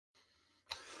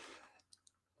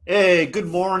Hey, good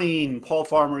morning. Paul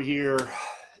Farmer here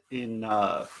in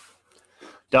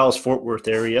Dallas Fort Worth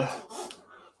area.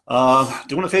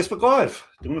 Doing a Facebook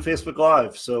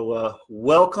Live. So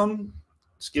welcome.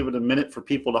 Let's give it a minute for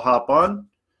people to hop on.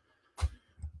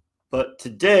 But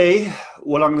today,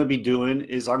 what I'm going to be doing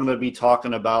is I'm going to be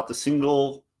talking about the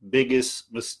single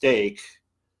biggest mistake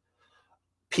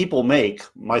people make,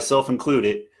 myself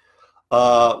included,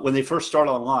 when they first start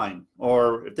online,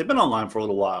 or if they've been online for a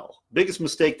little while. Biggest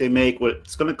mistake they make,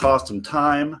 it's going to cost them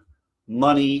time,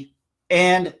 money,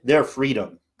 and their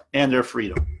freedom.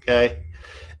 Okay.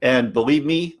 And believe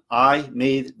me, I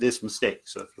made this mistake.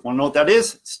 So if you want to know what that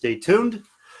is, stay tuned.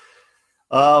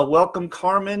 Welcome,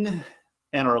 Carmen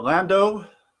and Orlando.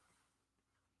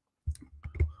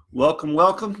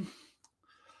 Welcome.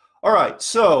 All right.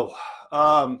 So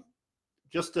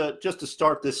just to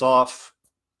start this off,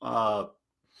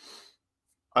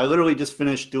 I literally just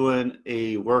finished doing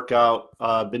a workout.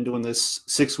 I've been doing this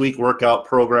 6-week workout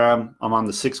program. I'm on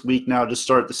the 6th week now, just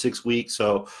started the 6th week.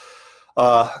 So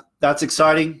that's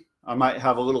exciting. I might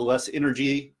have a little less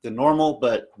energy than normal,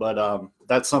 but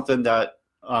that's something that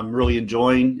I'm really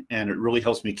enjoying, and it really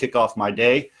helps me kick off my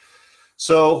day.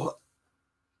 So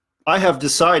I have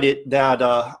decided that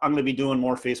I'm going to be doing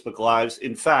more Facebook Lives.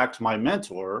 In fact, my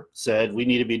mentor said we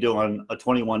need to be doing a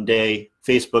 21-day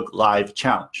Facebook Live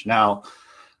challenge. Now,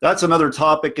 that's another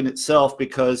topic in itself,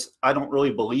 because I don't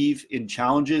really believe in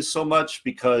challenges so much,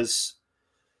 because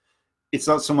it's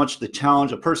not so much the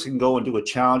challenge. A person can go and do a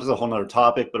challenge. That's a whole other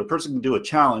topic, but a person can do a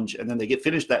challenge and then they get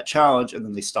finished that challenge and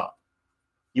then they stop.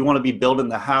 You want to be building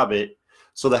the habit,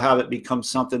 so the habit becomes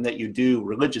something that you do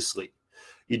religiously.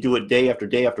 You do it day after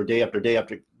day after day after day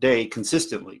after day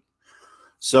consistently.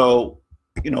 So,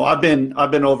 I've been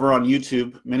over on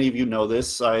YouTube. Many of you know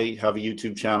this. I have a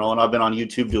YouTube channel, and I've been on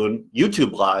YouTube doing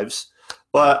YouTube Lives,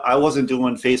 but I wasn't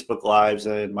doing Facebook Lives.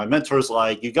 And my mentor's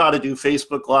like, you got to do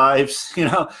Facebook Lives.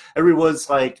 Everyone's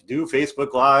like, do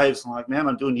Facebook Lives. I'm like, man,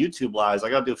 I'm doing YouTube Lives. I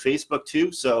got to do Facebook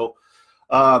too. So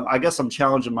I guess I'm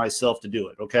challenging myself to do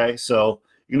it. Okay. So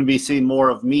you're going to be seeing more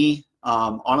of me.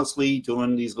 Honestly,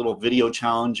 doing these little video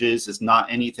challenges is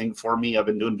not anything for me. I've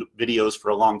been doing videos for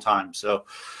a long time. So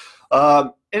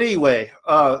anyway,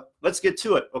 let's get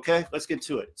to it. Okay, let's get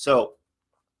to it. So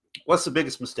what's the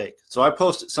biggest mistake? So I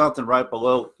posted something right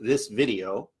below this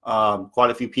video.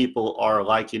 Quite a few people are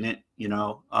liking it,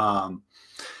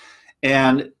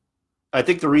 and I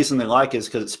think the reason they like it is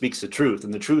because it speaks the truth.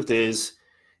 And the truth is,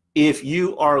 if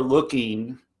you are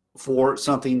looking for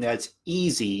something that's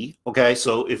easy, okay,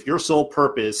 so if your sole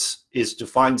purpose is to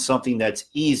find something that's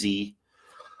easy,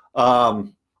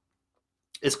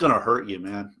 it's going to hurt you,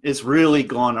 man. It's really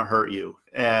going to hurt you.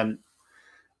 And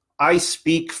I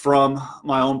speak from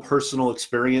my own personal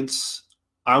experience.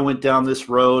 I went down this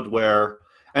road where,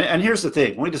 and here's the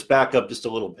thing, let me just back up just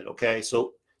a little bit, okay?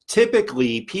 So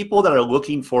typically people that are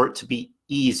looking for it to be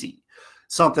easy,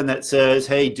 something that says,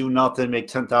 hey, do nothing, make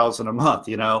 10,000 a month,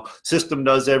 system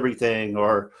does everything,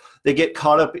 or they get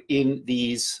caught up in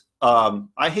these,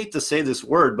 I hate to say this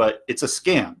word, but it's a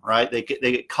scam, right? They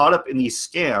get caught up in these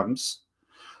scams.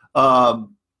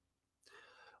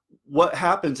 What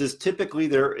happens is typically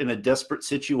they're in a desperate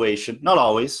situation. Not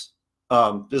always.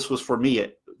 This was for me.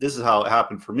 This is how it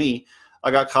happened for me.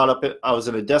 I got caught up. I was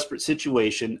in a desperate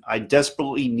situation. I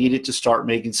desperately needed to start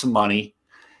making some money.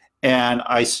 And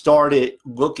I started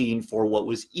looking for what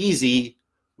was easy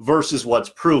versus what's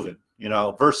proven,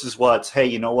 versus what's, hey,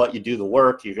 you know what, you do the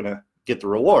work, you're going to get the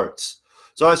rewards.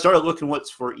 So I started looking what's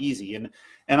for easy. And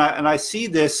I see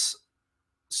this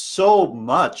so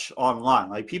much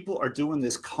online. Like, people are doing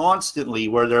this constantly,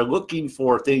 where they're looking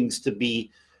for things to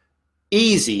be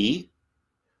easy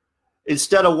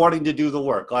instead of wanting to do the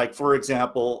work. Like, for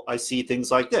example, I see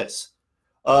things like this.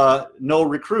 No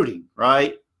recruiting,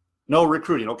 right? No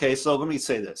recruiting. Okay, so let me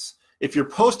say this. If you're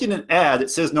posting an ad that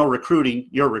says no recruiting,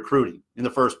 you're recruiting in the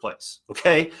first place.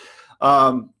 Okay.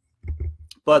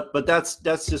 But that's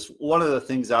just one of the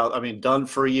things done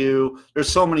for you. There's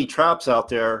so many traps out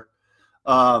there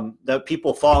that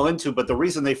people fall into, but the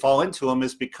reason they fall into them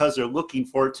is because they're looking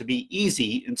for it to be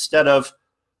easy instead of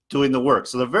doing the work.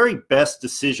 So the very best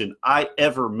decision I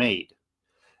ever made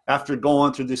after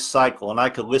going through this cycle, and I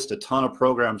could list a ton of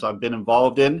programs I've been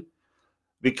involved in,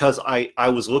 because I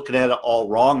was looking at it all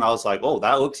wrong. I was like, oh,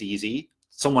 that looks easy.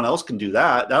 Someone else can do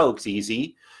that. That looks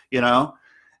easy,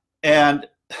 And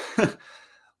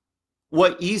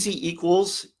what easy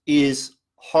equals is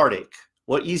heartache.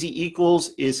 What easy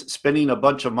equals is spending a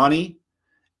bunch of money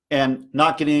and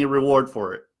not getting any reward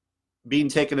for it, being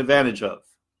taken advantage of,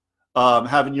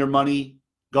 having your money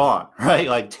gone, right?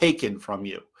 Like, taken from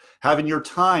you, having your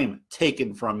time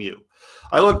taken from you.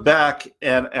 I look back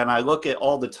and I look at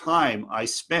all the time I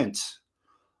spent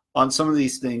on some of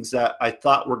these things that I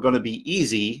thought were going to be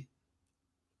easy.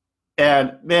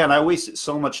 And man, I wasted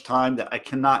so much time that I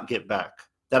cannot get back,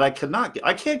 I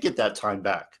can't get that time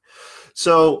back.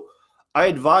 So I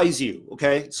advise you,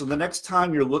 okay? So the next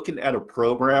time you're looking at a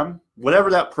program, whatever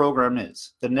that program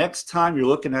is, the next time you're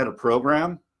looking at a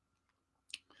program,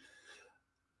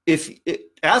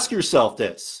 ask yourself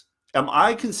this: am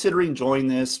I considering joining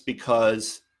this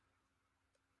because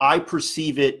I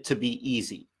perceive it to be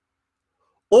easy?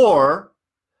 Or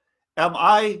am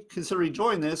I considering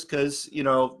joining this because, you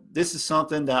know, this is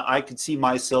something that I could see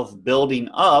myself building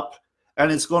up and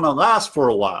it's going to last for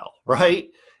a while, right?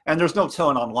 And there's no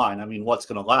telling online, I mean, what's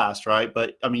going to last, right?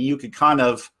 But I mean, you could kind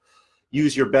of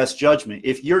use your best judgment.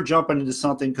 If you're jumping into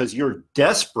something because you're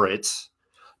desperate,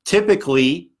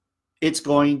 typically it's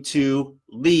going to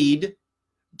lead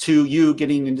to you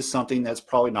getting into something that's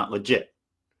probably not legit,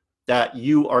 that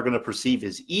you are going to perceive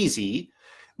as easy,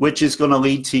 which is going to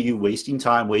lead to you wasting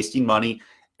time, wasting money,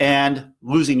 and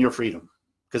losing your freedom,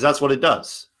 because that's what it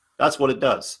does. That's what it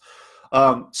does.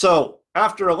 So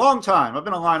after a long time, I've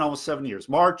been online almost 7 years.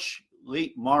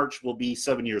 Late March will be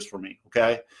 7 years for me,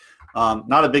 okay?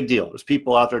 Not a big deal. There's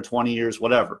people out there 20 years,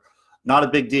 whatever. Not a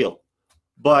big deal.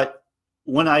 But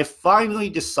when I finally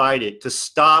decided to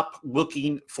stop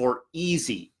looking for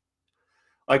easy,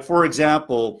 like for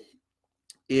example,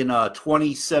 in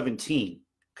 2017,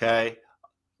 okay?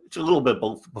 It's a little bit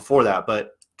before that,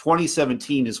 but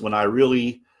 2017 is when I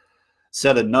really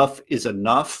said enough is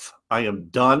enough. I am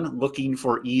done looking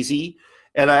for easy.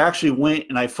 And I actually went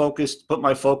and I put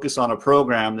my focus on a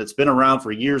program that's been around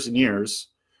for years and years,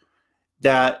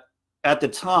 that at the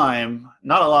time,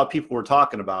 not a lot of people were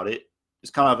talking about it.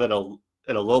 It's kind of at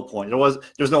a low point.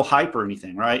 There's no hype or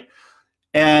anything, right?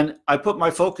 And I put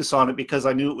my focus on it because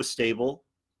I knew it was stable.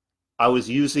 I was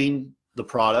using the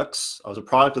products. I was a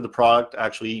product of the product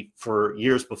actually for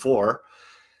years before.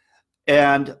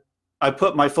 And I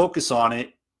put my focus on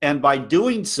it. And by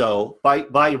doing so,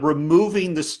 by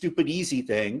removing the stupid easy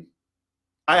thing,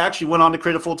 I actually went on to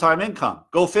create a full-time income.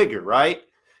 Go figure, right?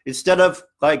 Instead of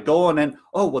like going and,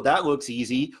 oh, well, that looks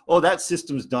easy. Oh, that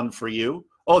system's done for you.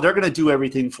 Oh, they're going to do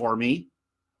everything for me.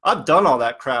 I've done all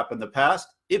that crap in the past.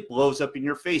 It blows up in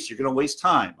your face. You're going to waste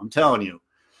time. I'm telling you.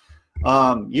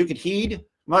 You could heed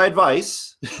my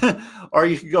advice or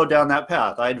you could go down that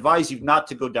path. I advise you not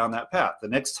to go down that path. The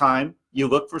next time you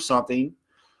look for something.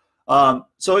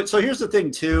 So here's the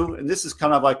thing too, and this is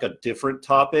kind of like a different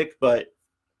topic, but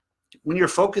when you're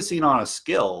focusing on a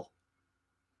skill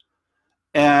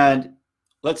and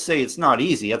let's say it's not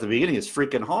easy at the beginning, it's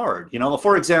freaking hard. You know,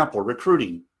 for example,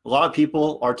 recruiting. A lot of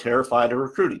people are terrified of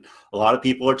recruiting. A lot of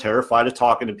people are terrified of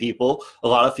talking to people. A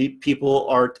lot of people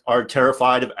are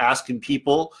terrified of asking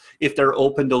people if they're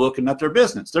open to looking at their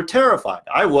business. They're terrified.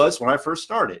 I was when I first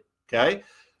started, okay?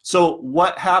 So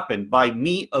what happened by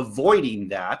me avoiding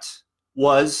that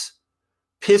was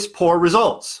piss poor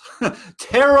results,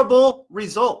 terrible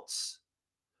results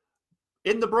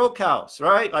in the broke house,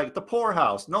 right? Like the poor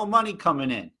house, no money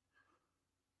coming in,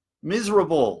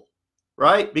 miserable,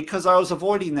 right? Because I was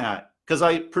avoiding that because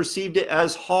I perceived it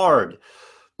as hard.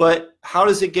 But how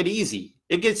does it get easy?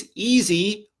 It gets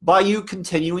easy by you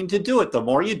continuing to do it. The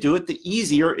more you do it, the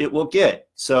easier it will get.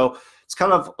 So it's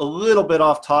kind of a little bit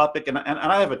off topic, and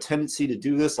I have a tendency to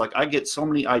do this. Like I get so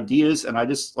many ideas, and I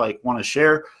just like want to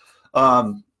share.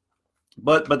 But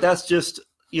that's just,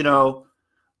 you know,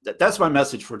 that's my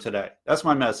message for today. That's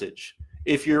my message.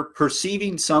 If you're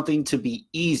perceiving something to be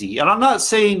easy, and I'm not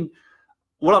saying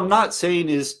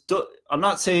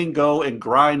go and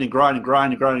grind and grind and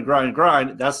grind and grind and grind and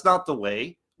grind. That's not the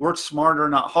way. Work smarter,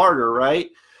 not harder, right?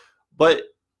 But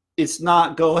it's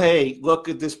not go, hey, look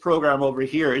at this program over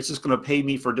here. It's just going to pay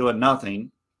me for doing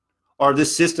nothing. Or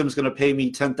this system's going to pay me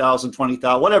 10,000,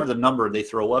 20,000, whatever the number they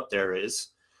throw up there is.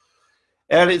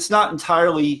 And it's not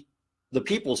entirely the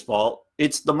people's fault.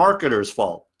 It's the marketer's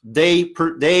fault. They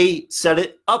set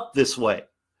it up this way.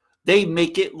 They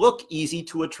make it look easy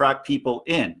to attract people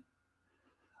in.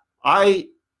 I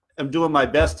am doing my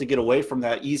best to get away from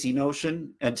that easy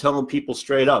notion and telling people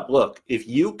straight up, look, if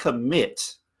you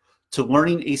commit to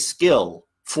learning a skill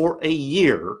for a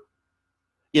year,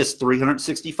 yes,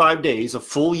 365 days, a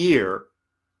full year,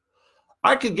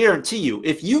 I can guarantee you,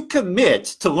 if you commit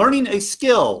to learning a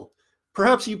skill,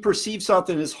 perhaps you perceive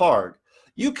something as hard,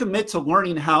 you commit to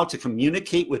learning how to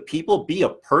communicate with people, be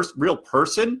a real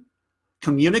person,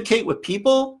 communicate with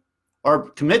people, or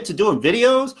commit to doing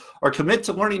videos, or commit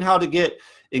to learning how to get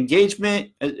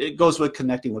engagement. It goes with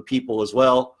connecting with people as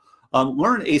well.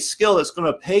 Learn a skill that's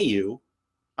going to pay you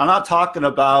I'm not talking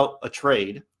about a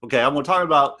trade. Okay, I'm talking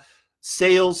about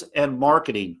sales and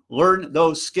marketing. Learn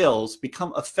those skills,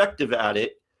 become effective at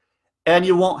it, and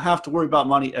you won't have to worry about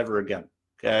money ever again.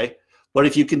 Okay. But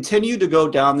if you continue to go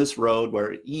down this road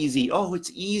where easy, oh,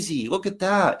 it's easy. Look at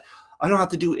that. I don't have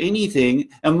to do anything,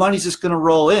 and money's just going to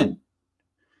roll in.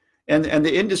 And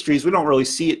the industries, we don't really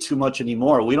see it too much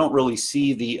anymore. We don't really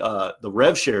see the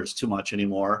rev shares too much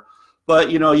anymore.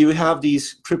 But, you know, you have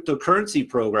these cryptocurrency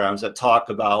programs that talk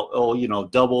about, oh, you know,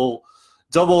 double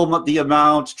the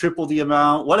amount, triple the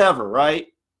amount, whatever, right?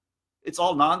 It's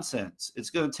all nonsense. It's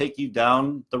going to take you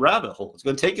down the rabbit hole. It's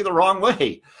going to take you the wrong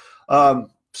way.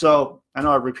 So I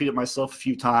know I repeated myself a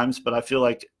few times, but I feel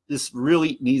like this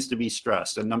really needs to be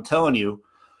stressed. And I'm telling you,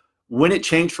 when it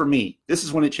changed for me, this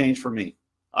is when it changed for me.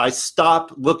 I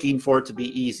stopped looking for it to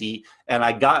be easy, and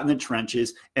I got in the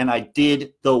trenches and I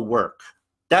did the work.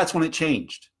 That's when it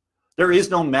changed. There is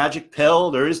no magic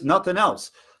pill. There is nothing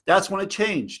else. That's when it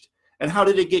changed. And how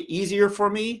did it get easier for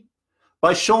me?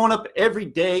 By showing up every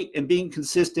day and being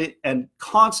consistent and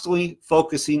constantly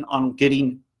focusing on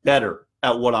getting better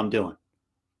at what I'm doing.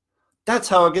 That's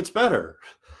how it gets better.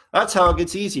 That's how it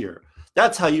gets easier.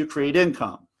 That's how you create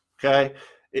income, okay?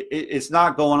 It's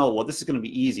not going, oh, well, this is going to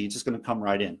be easy. It's just going to come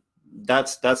right in.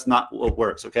 That's not what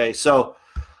works, okay? So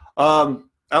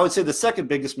I would say the second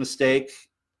biggest mistake,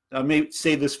 I may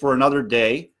save this for another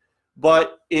day,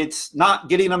 but it's not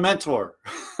getting a mentor.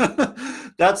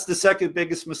 That's the second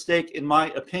biggest mistake, in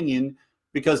my opinion,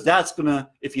 because that's going to,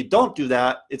 if you don't do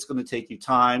that, it's going to take you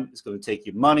time, it's going to take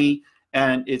you money,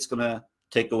 and it's going to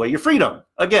take away your freedom,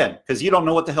 again, because you don't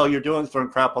know what the hell you're doing, throwing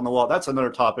crap on the wall. That's another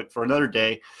topic for another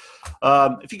day.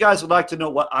 If you guys would like to know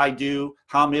what I do,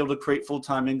 how I'm able to create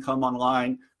full-time income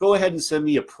online, go ahead and send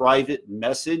me a private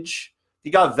message. If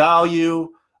you got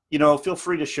value, you know, feel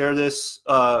free to share this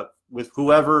with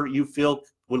whoever you feel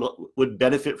would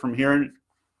benefit from hearing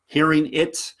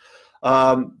it.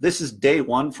 This is day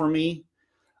one for me.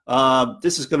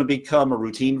 This is going to become a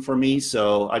routine for me.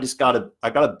 So I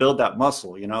gotta build that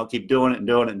muscle, you know, keep doing it and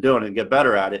doing it and doing it and get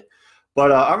better at it.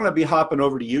 But I'm going to be hopping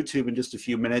over to YouTube in just a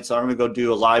few minutes. I'm going to go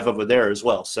do a live over there as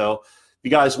well. So if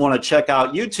you guys want to check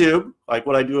out YouTube, like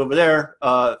what I do over there,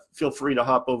 feel free to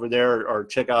hop over there or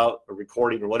check out a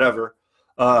recording or whatever.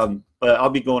 But I'll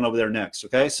be going over there next.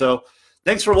 Okay. So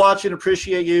thanks for watching.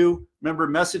 Appreciate you. Remember,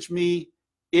 message me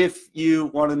if you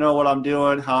want to know what I'm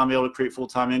doing, how I'm able to create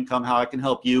full-time income, how I can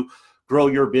help you grow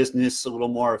your business a little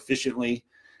more efficiently.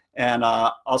 And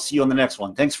I'll see you on the next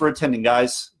one. Thanks for attending,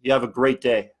 guys. You have a great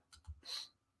day.